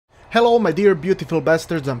Hello my dear beautiful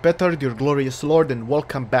bastards, I'm Petard, your glorious lord, and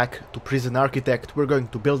welcome back to Prison Architect. We're going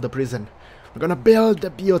to build a prison. We're gonna build a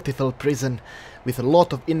beautiful prison with a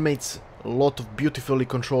lot of inmates, a lot of beautifully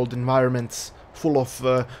controlled environments, full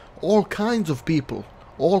of all kinds of people.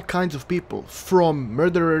 All kinds of people, from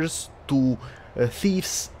murderers to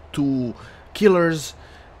thieves to killers.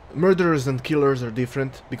 Murderers and killers are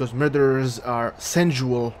different, because murderers are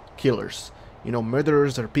sensual killers. You know,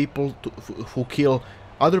 murderers are people who kill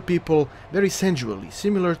other people very sensually,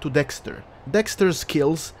 similar to Dexter. Dexter's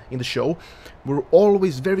kills in the show were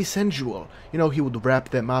always very sensual. You know, he would wrap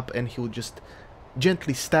them up and he would just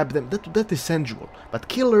gently stab them. That is sensual. But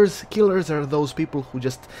killers are those people who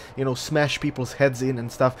just, you know, smash people's heads in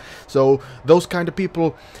and stuff. So those kind of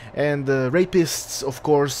people, and rapists, of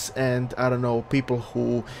course, and I don't know, people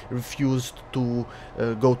who refused to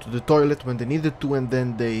go to the toilet when they needed to, and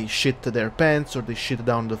then they shit their pants, or they shit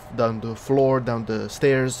down the floor, down the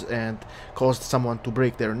stairs, and caused someone to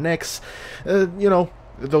break their necks. You know,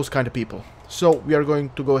 those kind of people. So we are going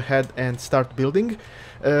to go ahead and start building.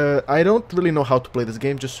 I don't really know how to play this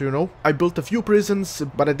game, just so you know. I built a few prisons,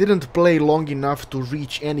 but I didn't play long enough to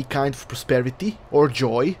reach any kind of prosperity or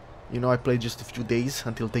joy. You know, I played just a few days,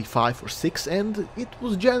 until day 5 or 6, and it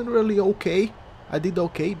was generally okay. I did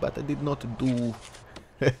okay, but I did not do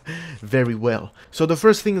very well. So the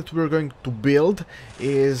first thing that we're going to build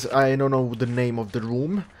is, I don't know the name of the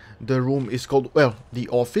room. The room is called, well, the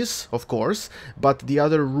office, of course, but the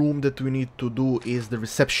other room that we need to do is the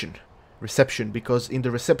reception. Because in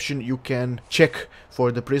the reception you can check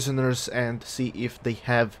for the prisoners and see if they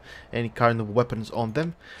have any kind of weapons on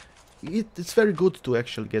them. It's very good to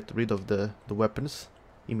actually get rid of the weapons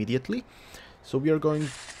immediately. So we are going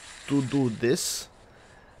to do this.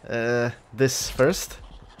 This first,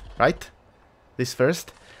 right? This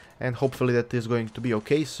first. And hopefully that is going to be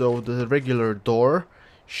okay. So the regular door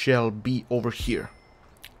shall be over here.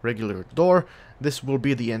 Regular door. This will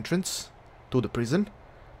be the entrance to the prison.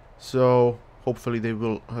 So hopefully they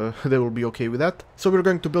will be okay with that. So we're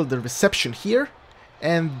going to build the reception here,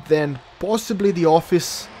 and then possibly the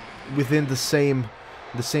office within the same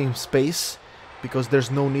space, because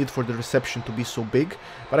there's no need for the reception to be so big.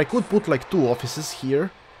 But I could put like 2 offices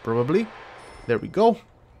here, probably. There we go.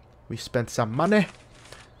 We spent some money,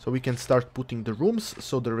 so we can start putting the rooms.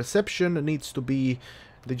 So the reception needs to be,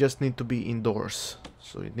 they just need to be indoors.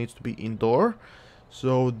 So it needs to be indoor.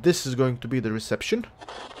 So this is going to be the reception.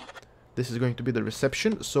 This is going to be the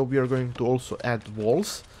reception, so we are going to also add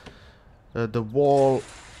walls. The wall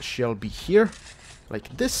shall be here,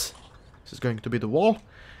 like this. This is going to be the wall.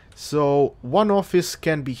 So one office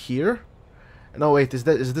can be here. No, wait, is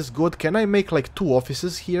this good? Can I make like 2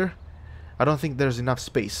 offices here? I don't think there's enough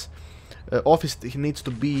space. Office needs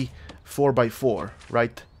to be 4 by 4,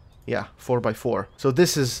 right? Yeah, 4 by 4. So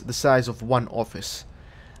this is the size of one office.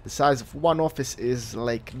 The size of one office is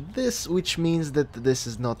like this, which means that this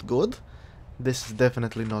is not good. This is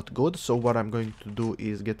definitely not good. So what I'm going to do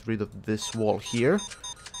is get rid of this wall here.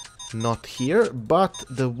 Not here, but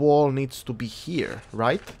the wall needs to be here,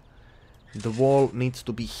 right? The wall needs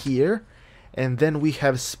to be here. And then we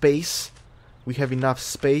have space. We have enough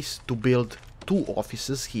space to build 2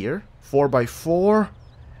 offices here. 4 by 4.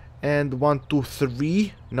 And 1, 2,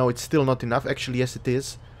 3. No, it's still not enough. Actually, yes, it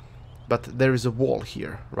is. But there is a wall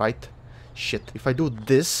here, right? Shit. If I do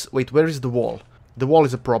this... Wait, where is the wall? The wall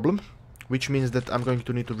is a problem, which means that I'm going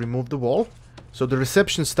to need to remove the wall. So the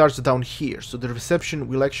reception starts down here. So the reception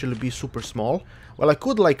will actually be super small. Well, I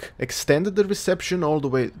could, like, extend the reception all the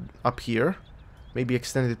way up here. Maybe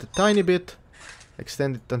extend it a tiny bit.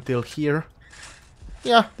 Extend it until here.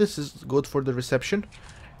 Yeah, this is good for the reception.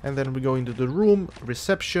 And then we go into the room,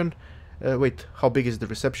 reception. Wait, how big is the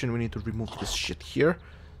reception? We need to remove this shit here.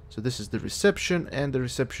 So this is the reception, and the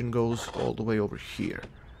reception goes all the way over here.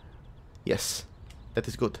 Yes, that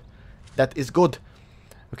is good. That is good.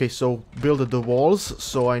 Okay, so build the walls,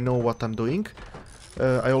 so I know what I'm doing.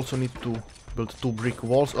 I also need to build 2 brick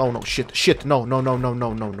walls. Oh no, shit, no.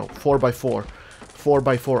 4 by 4. 4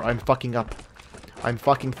 by 4, I'm fucking up. I'm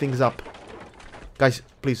fucking things up. Guys,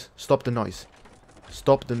 please, stop the noise.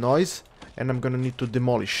 Stop the noise, and I'm gonna need to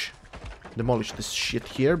demolish this shit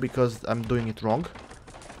here, because I'm doing it wrong.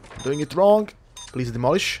 Doing it wrong. Please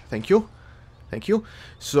demolish. Thank you. Thank you.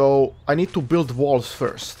 So I need to build walls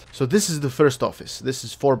first. So this is the first office. This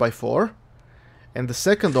is 4 by 4. And the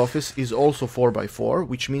second office is also 4 by 4,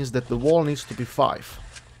 which means that the wall needs to be 5.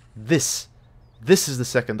 This is the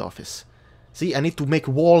second office. See, I need to make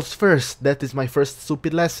walls first. That is my first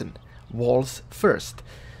stupid lesson. Walls first.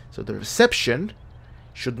 So the reception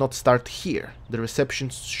should not start here. The reception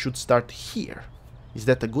should start here. Is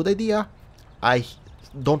that a good idea? I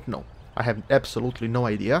don't know. I have absolutely no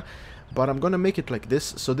idea. But I'm gonna make it like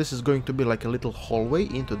this. So this is going to be like a little hallway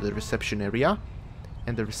into the reception area.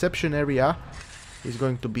 And the reception area is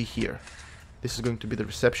going to be here. This is going to be the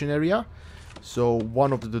reception area. So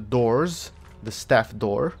one of the doors, the staff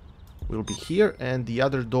door, will be here, and the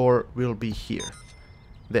other door will be here.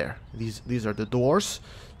 There. These are the doors.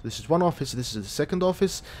 This is one office, this is the second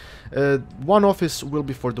office. One office will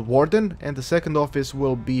be for the warden, and the second office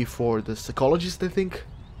will be for the psychologist, I think.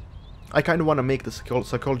 I kind of want to make the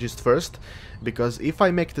psychologist first, because if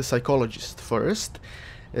I make the psychologist first,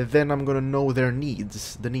 then I'm gonna know their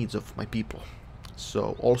needs, the needs of my people.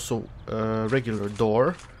 So also a regular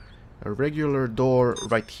door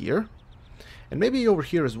right here, and maybe over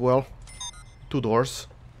here as well. 2 doors.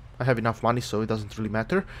 I have enough money, so it doesn't really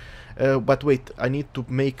matter. But wait, I need to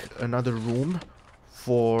make another room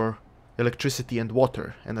for electricity and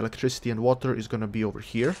water, and electricity and water is gonna be over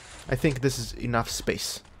here. I think this is enough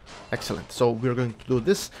space. Excellent. So we're going to do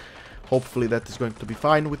this. Hopefully that is going to be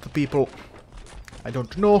fine with the people. I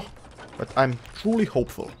don't know, but I'm truly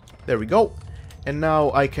hopeful. There we go. And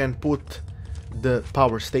now I can put the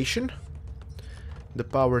power station. The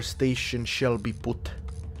power station shall be put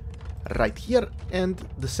right here, and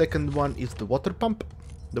the second one is the water pump.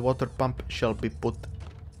 The water pump shall be put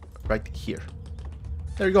right here.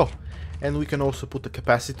 There you go. And we can also put a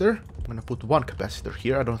capacitor. I'm gonna put 1 capacitor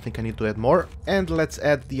here. I don't think I need to add more. And let's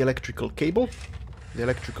add the electrical cable. The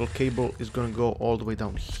electrical cable is gonna go all the way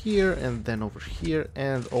down here, and then over here,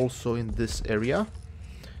 and also in this area.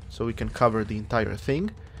 So we can cover the entire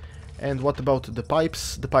thing. And what about the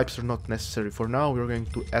pipes? The pipes are not necessary for now. We're going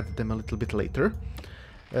to add them a little bit later.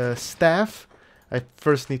 Staff. I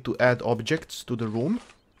first need to add objects to the room.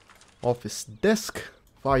 Office desk,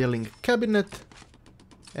 filing cabinet,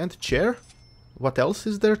 and chair. What else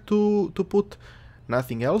is there to put?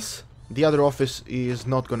 Nothing else. The other office is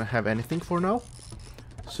not gonna have anything for now.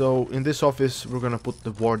 So in this office we're gonna put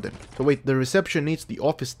the warden. So wait, the reception needs the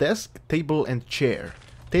office desk, table, and chair.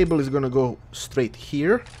 Table is gonna go straight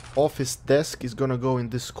here. Office desk is gonna go in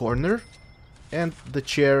this corner. And the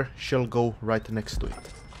chair shall go right next to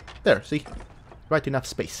it. There, see? Right, enough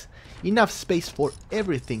space. Enough space for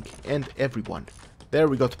everything and everyone. There,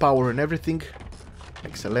 we got power and everything.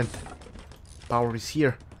 Excellent. Power is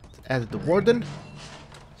here. Let's add the warden.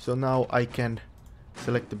 So now I can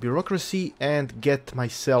select the bureaucracy and get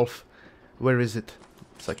myself... Where is it?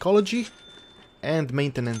 Psychology and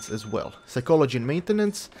maintenance as well. Psychology and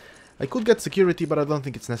maintenance. I could get security, but I don't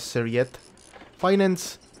think it's necessary yet.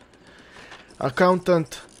 Finance.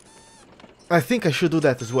 Accountant. I think I should do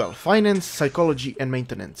that as well. Finance, psychology, and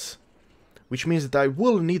maintenance. Which means that I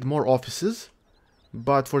will need more offices.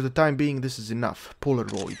 But for the time being, this is enough.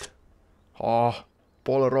 Polaroid. Oh,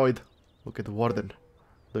 Polaroid. Look at the warden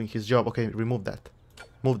doing his job. Okay, remove that.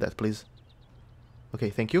 Move that, please. Okay,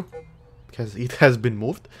 thank you. Because it has been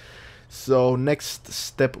moved. So next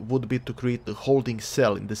step would be to create the holding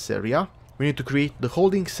cell in this area. We need to create the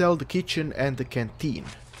holding cell, the kitchen, and the canteen.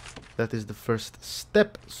 That is the first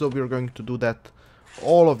step. So we're going to do that.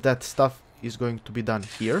 All of that stuff is going to be done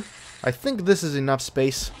here. I think this is enough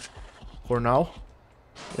space for now.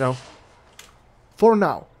 You know, for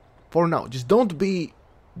now. For now. Just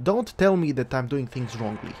don't tell me that I'm doing things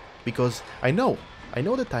wrongly. Because I know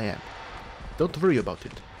that I am. Don't worry about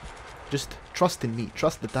it. Just trust in me.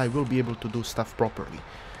 Trust that I will be able to do stuff properly.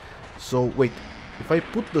 So, wait. If I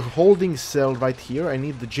put the holding cell right here, I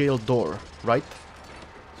need the jail door, right?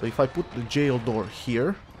 So if I put the jail door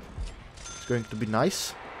here, it's going to be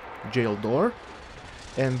nice. Jail door.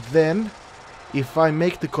 And then, if I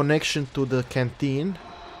make the connection to the canteen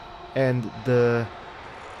and the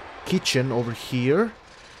kitchen over here,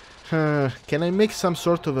 can I make some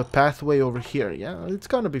sort of a pathway over here? Yeah, it's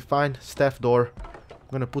gonna be fine. Staff door. I'm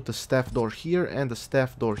gonna put a staff door here and a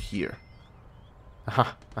staff door here.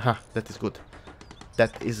 Aha, aha, that is good.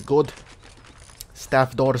 That is good.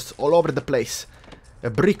 Staff doors all over the place. A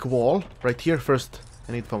brick wall right here. First,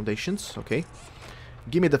 I need foundations. Okay.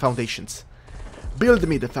 Give me the foundations. Build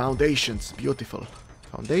me the foundations. Beautiful.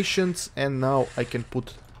 Foundations. And now I can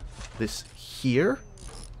put this here.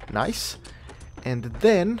 Nice. And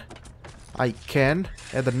then I can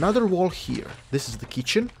add another wall here. This is the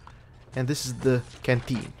kitchen. And this is the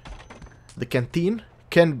canteen. The canteen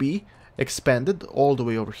can be expanded all the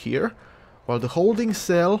way over here, while the holding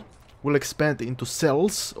cell will expand into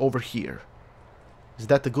cells over here. Is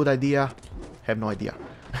that a good idea? I have no idea.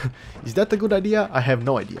 Is that a good idea? I have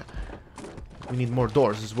no idea. We need more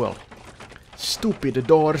doors as well. Stupid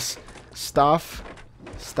doors. Staff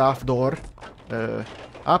door.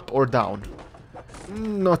 Up or down?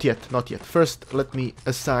 Not yet, not yet. First, let me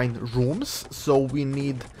assign rooms. So we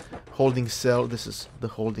need holding cell. This is the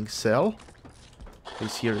holding cell.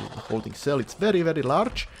 This here is the holding cell. It's very, very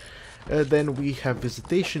large. Then we have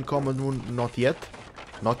visitation, common room. Not yet.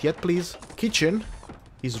 Not yet, please. Kitchen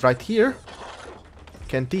is right here.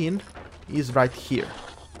 Canteen is right here.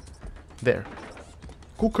 There.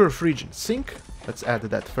 Cooker, fridge, and sink. Let's add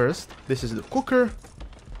that first. This is the cooker.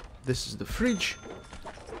 This is the fridge.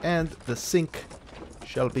 And the sink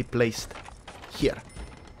shall be placed here.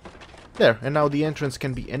 There. And now the entrance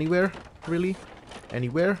can be anywhere, really.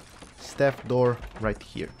 Anywhere. Staff door right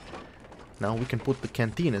here. Now we can put the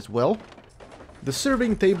canteen as well. The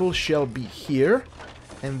serving table shall be here.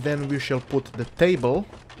 And then we shall put the table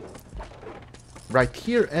right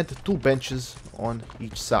here and 2 benches on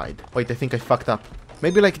each side. Wait, I think I fucked up.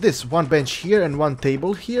 Maybe like this. 1 bench here and 1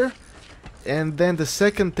 table here. And then the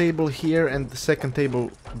second table here and the second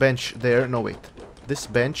table bench there. No, wait. This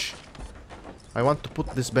bench. I want to put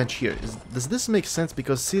this bench here. Does this make sense?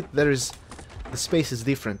 Because see, there is... the space is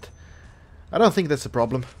different. I don't think that's a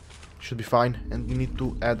problem. Should be fine. And we need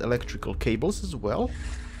to add electrical cables as well.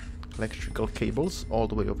 Electrical cables all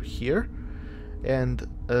the way over here. And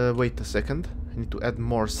wait a second. I need to add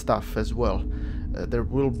more stuff as well. There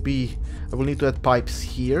will be... I will need to add pipes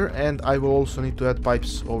here. And I will also need to add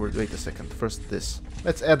pipes over... Wait a second. First this.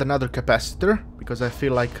 Let's add another capacitor. Because I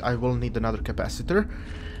feel like I will need another capacitor.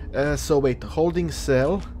 So wait. The holding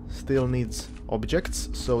cell still needs objects.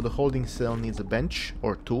 So the holding cell needs a bench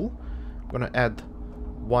or 2. I'm gonna add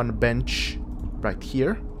 1 bench right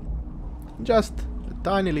here. Just a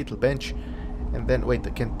tiny little bench. And then, wait,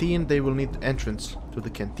 the canteen, they will need entrance to the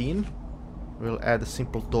canteen. We'll add a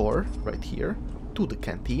simple door right here to the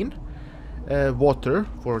canteen. Water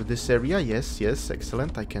for this area, yes, yes,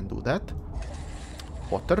 excellent, I can do that.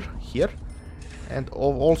 Water here. And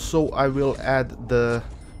also I will add the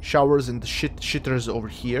showers and the shitters over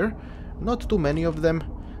here. Not too many of them.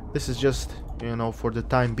 This is just, you know, for the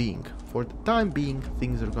time being. For the time being,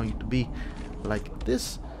 things are going to be like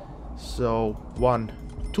this. So,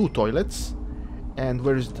 2 toilets. And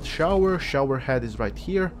where is the shower? Shower head is right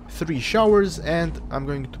here. 3 showers, and I'm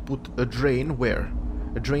going to put a drain where?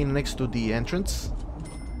 A drain next to the entrance,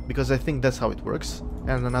 because I think that's how it works.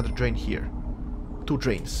 And another drain here. 2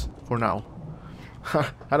 drains for now.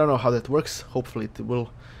 I don't know how that works. Hopefully it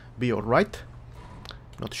will be alright.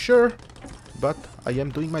 Not sure, but I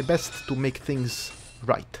am doing my best to make things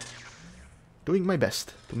right. Doing my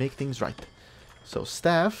best to make things right. So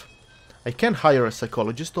staff. I can hire a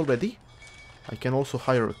psychologist already. I can also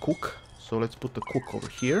hire a cook, so let's put the cook over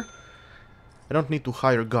here. I don't need to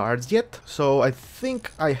hire guards yet, so I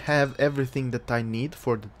think I have everything that I need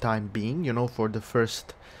for the time being, you know, for the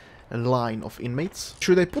first line of inmates.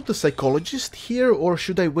 Should I put the psychologist here, or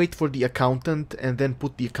should I wait for the accountant and then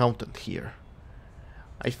put the accountant here?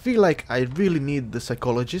 I feel like I really need the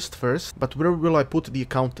psychologist first, but where will I put the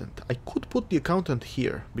accountant? I could put the accountant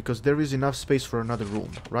here, because there is enough space for another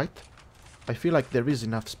room, right? I feel like there is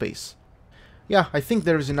enough space. Yeah, I think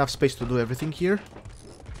there is enough space to do everything here.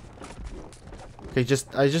 Okay,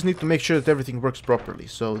 I just need to make sure that everything works properly.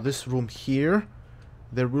 So this room here,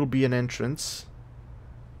 there will be an entrance.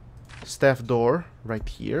 Staff door right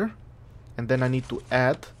here. And then I need to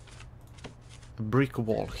add a brick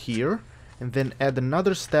wall here. And then add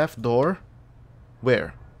another staff door.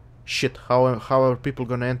 Where? Shit, how are people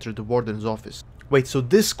gonna enter the warden's office? Wait, so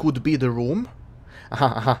this could be the room.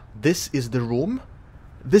 This is the room.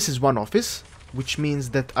 This is one office, which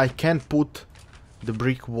means that I can put the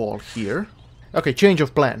brick wall here. Okay, change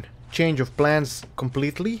of plan. Change of plans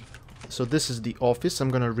completely. So this is the office. I'm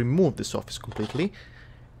gonna remove this office completely.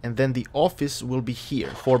 And then the office will be here,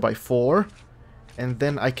 4x4. And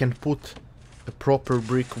then I can put a proper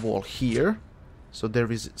brick wall here. So there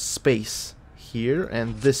is space here.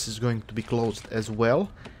 And this is going to be closed as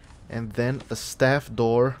well. And then a staff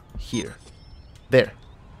door here. There.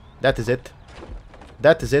 That is it.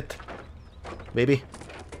 That is it. Baby.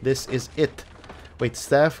 This is it. Wait,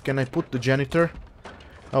 staff, can I put the janitor?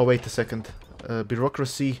 Oh, wait a second.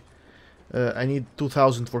 Bureaucracy. I need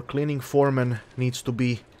 2,000 for cleaning. Foreman needs to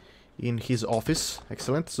be in his office.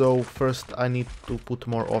 Excellent. So first I need to put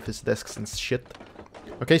more office desks and shit.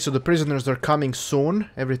 Okay, so the prisoners are coming soon.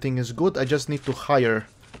 Everything is good. I just need to hire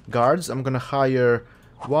guards. I'm gonna hire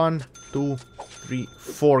 1, 2, 3,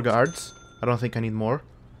 4 guards. I don't think I need more.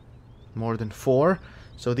 More than 4.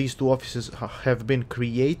 So these 2 offices have been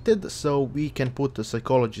created. So we can put the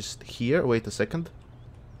psychologist here. Wait a second.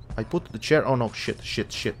 I put the chair. Oh no, shit.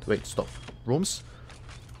 Wait, stop. Rooms.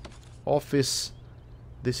 Office.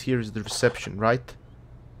 This here is the reception, right?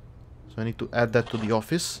 So I need to add that to the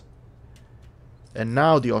office. And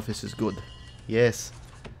now the office is good. Yes.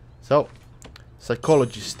 So,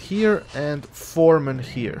 psychologist here and foreman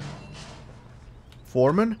here.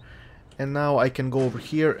 Foreman. And now I can go over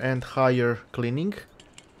here and hire cleaning.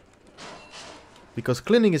 Because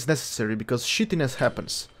cleaning is necessary, because shittiness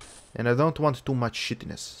happens. And I don't want too much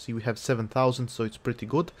shittiness. See, we have 7,000, so it's pretty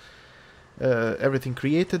good. Everything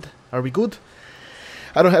created. Are we good?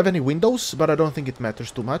 I don't have any windows, but I don't think it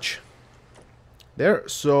matters too much. There,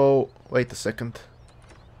 so... Wait a second.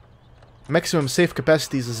 Maximum safe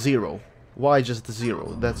capacity is 0. Why just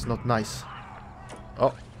 0? That's not nice.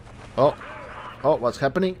 Oh. Oh. Oh, what's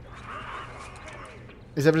happening?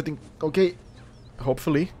 Is everything okay?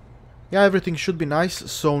 Hopefully. Yeah, everything should be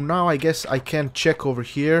nice. So now I guess I can check over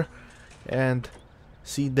here and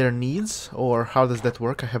see their needs. Or how does that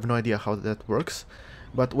work? I have no idea how that works.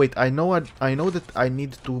 But wait, I know that I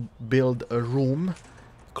need to build a room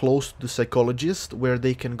close to the psychologist where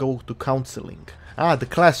they can go to counseling. Ah, the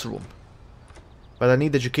classroom. But I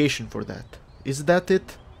need education for that. Is that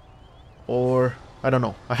it? Or I don't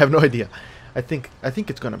know. I have no idea. I think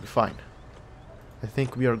it's gonna be fine. I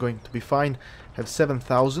think we are going to be fine. Have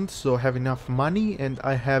 7,000, so I have enough money and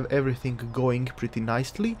I have everything going pretty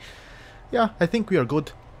nicely. Yeah, I think we are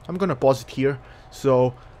good. I'm gonna pause it here.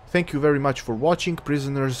 So thank you very much for watching,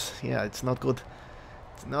 prisoners. Yeah, it's not good.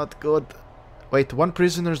 It's not good. Wait, one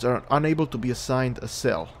prisoners are unable to be assigned a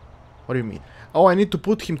cell. What do you mean? Oh, I need to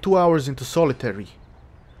put him 2 hours into solitary.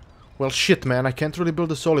 Well, shit, man. I can't really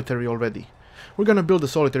build a solitary already. We're gonna build a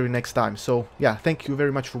solitary next time. So, yeah, thank you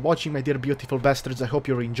very much for watching, my dear beautiful bastards. I hope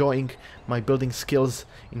you're enjoying my building skills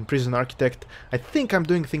in Prison Architect. I think I'm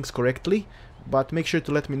doing things correctly, but make sure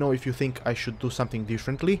to let me know if you think I should do something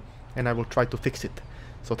differently, and I will try to fix it.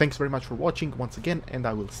 So thanks very much for watching once again, and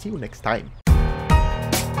I will see you next time.